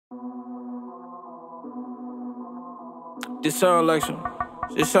This sound like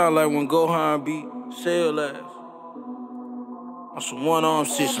when Gohan beat Cell ass on some one-arm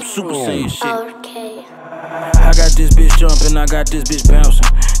shit, some Super Saiyan shit. Arkay. I got this bitch jumping, I got this bitch bouncing.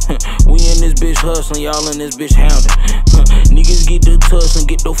 We in this bitch hustling, y'all in this bitch hounding. Niggas get the tussling,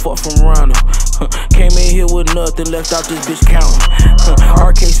 get the fuck from around them. Came in here with nothing, left out this bitch counting.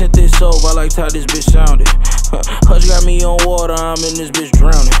 Arkay sent this over, I liked how this bitch sounded. Hush got me on water, I'm in this bitch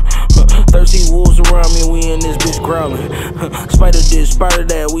drowning. 13 wolves around me, we in this bitch growling. Spider this, spider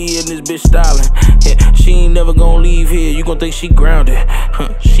that, we in this bitch styling. Yeah, she ain't never gonna leave here, you gon' think she grounded.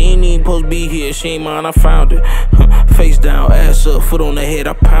 She ain't even supposed to be here, she ain't mine, I found it. Face down, ass up, foot on the head,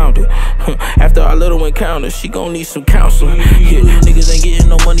 I pound it. After our little encounter, she gon' need some counseling. Yeah, niggas ain't getting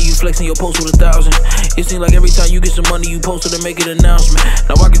no money, you flexing your post with 1,000. It seems like every time you get some money, you post it and make an announcement.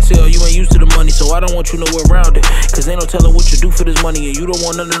 Now I can tell you ain't used to the money, so I don't want you nowhere around it. Cause ain't no telling what you do for this money, and you don't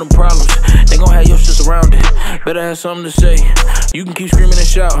want none of them problems. They gon' have your shit surrounded. Better have something to say. You can keep screaming and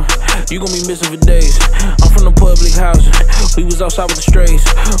shouting, you gon' be missing for days. I'm from the public housing, we was outside with the strays.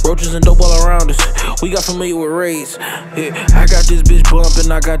 Roaches and dope all around us, we got familiar with raids. Yeah, I got this bitch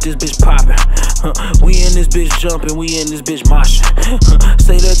bumping, I got this bitch popping. We in this bitch jumping, we in this bitch moshing.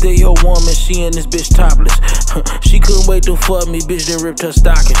 Say that they your woman, she in this bitch topless. She couldn't wait to fuck me, bitch then ripped her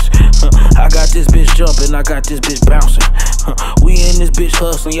stockings. I got this bitch jumping, I got this bitch bouncing. We in this bitch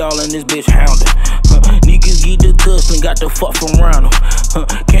hustling, y'all in this bitch hounding. Niggas get the tussling, got the fuck from around them.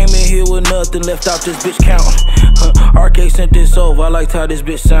 Came in here with nothing, left out this bitch counting. Arkay sent this over, I liked how this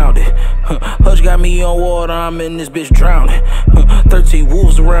bitch sounded. Hush got me on water, I'm in this bitch drowning. 13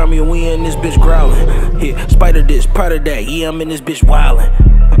 wolves around me, and we in this bitch growling. Yeah, spider this, part of that, yeah, I'm in this bitch wildin'.